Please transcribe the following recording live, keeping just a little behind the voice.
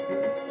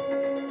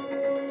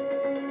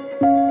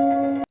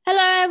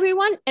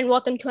everyone, and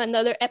welcome to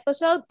another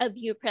episode of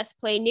UPress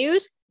Play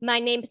News. My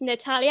name is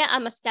Natalia.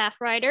 I'm a staff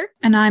writer.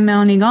 And I'm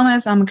Melanie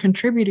Gomez. I'm a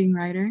contributing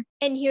writer.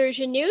 And here's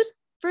your news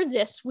for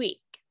this week.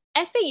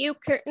 FAU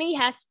currently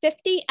has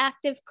 50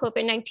 active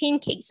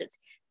COVID-19 cases,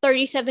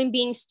 37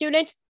 being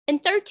students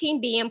and 13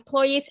 being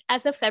employees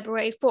as of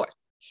February 4th.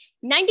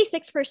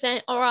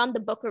 96% are on the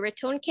Boca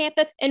Raton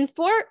campus and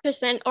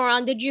 4% are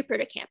on the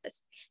Jupiter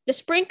campus. The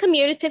spring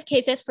cumulative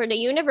cases for the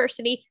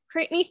university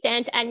currently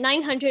stands at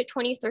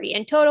 923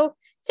 in total,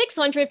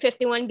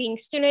 651 being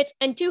students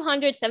and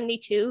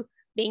 272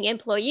 being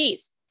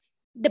employees.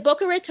 The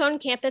Boca Raton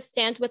campus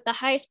stands with the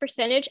highest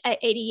percentage at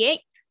 88,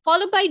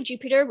 followed by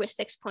Jupiter with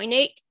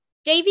 6.8,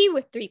 Davie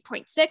with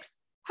 3.6,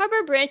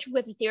 Harbor Branch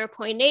with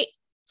 0.8,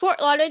 Fort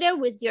Lauderdale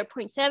with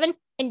 0.7,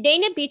 and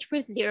Dana Beach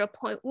with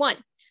 0.1.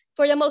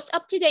 For the most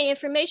up-to-date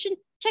information,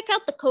 check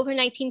out the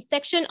COVID-19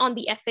 section on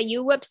the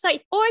FAU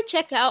website or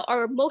check out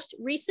our most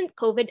recent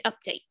COVID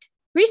update.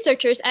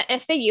 Researchers at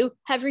FAU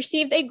have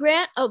received a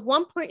grant of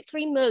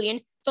 $1.3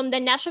 million from the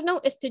National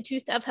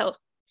Institutes of Health.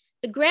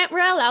 The grant will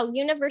allow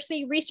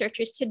university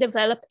researchers to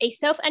develop a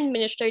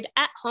self-administered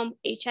at-home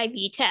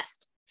HIV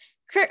test.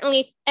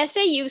 Currently,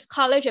 FAU's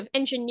College of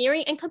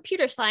Engineering and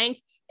Computer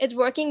Science is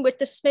working with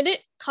the Smitty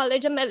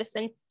College of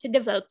Medicine to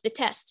develop the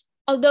test.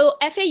 Although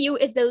FAU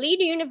is the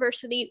lead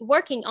university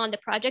working on the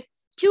project,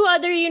 two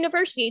other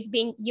universities,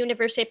 being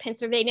University of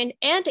Pennsylvania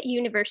and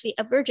University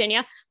of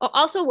Virginia, are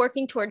also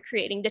working toward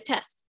creating the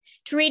test.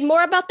 To read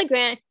more about the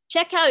grant,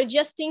 check out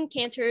Justine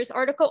Cantor's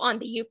article on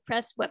the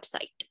UPress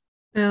website.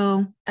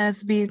 Bill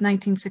SB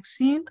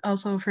 1916,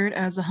 also referred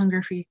as the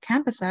Hunger-Free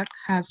Campus Act,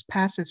 has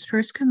passed its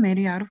first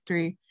committee out of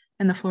 3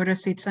 in the Florida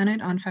State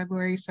Senate on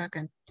February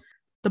 2nd.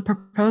 The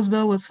proposed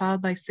bill was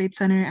filed by State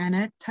Senator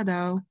Annette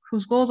Tadao,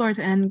 whose goals are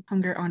to end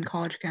hunger on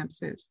college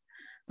campuses.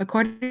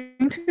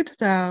 According to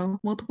Tadao,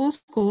 multiple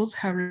schools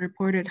have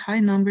reported high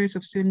numbers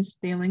of students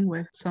dealing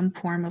with some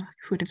form of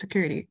food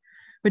insecurity,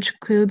 which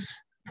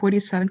includes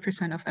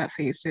 47% of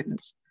FAU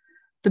students.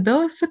 The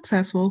bill, if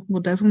successful,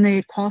 will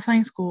designate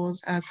qualifying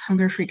schools as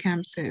hunger-free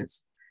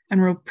campuses and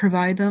will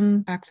provide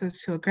them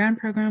access to a grant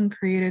program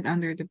created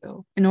under the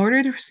bill. In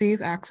order to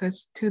receive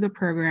access to the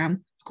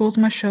program, schools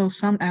must show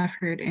some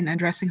effort in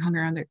addressing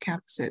hunger on their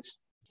campuses.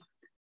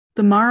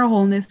 Damara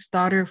Holness,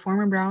 daughter of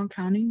former Broward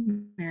County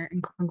Mayor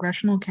and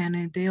congressional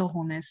candidate Dale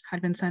Holness,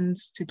 had been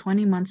sentenced to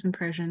 20 months in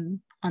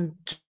prison on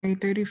January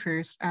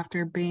 31st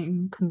after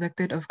being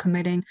convicted of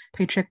committing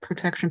Paycheck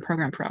Protection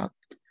Program fraud.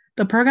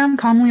 The program,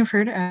 commonly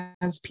referred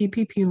as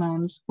PPP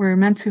loans, were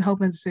meant to help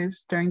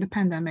businesses during the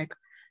pandemic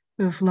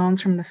with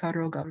loans from the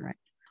federal government.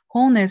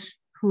 Holness,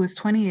 who is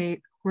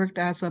 28, worked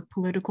as a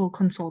political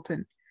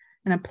consultant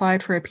and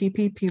applied for a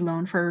PPP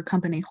loan for her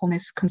company,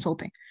 Holness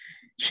Consulting.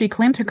 She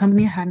claimed her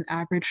company had an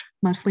average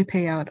monthly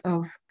payout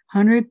of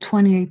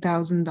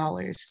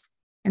 $128,000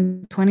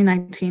 in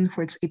 2019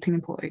 for its 18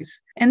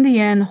 employees. In the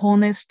end,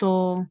 Holness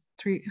stole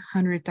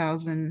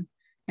 $300,000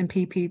 in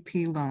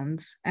PPP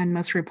loans and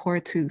must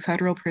report to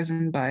federal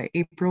prison by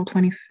April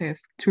 25th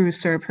to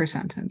serve her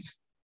sentence.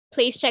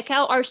 Please check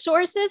out our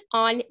sources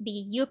on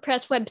the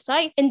UPress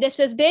website. And this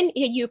has been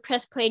a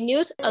UPress Play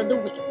News of the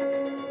Week.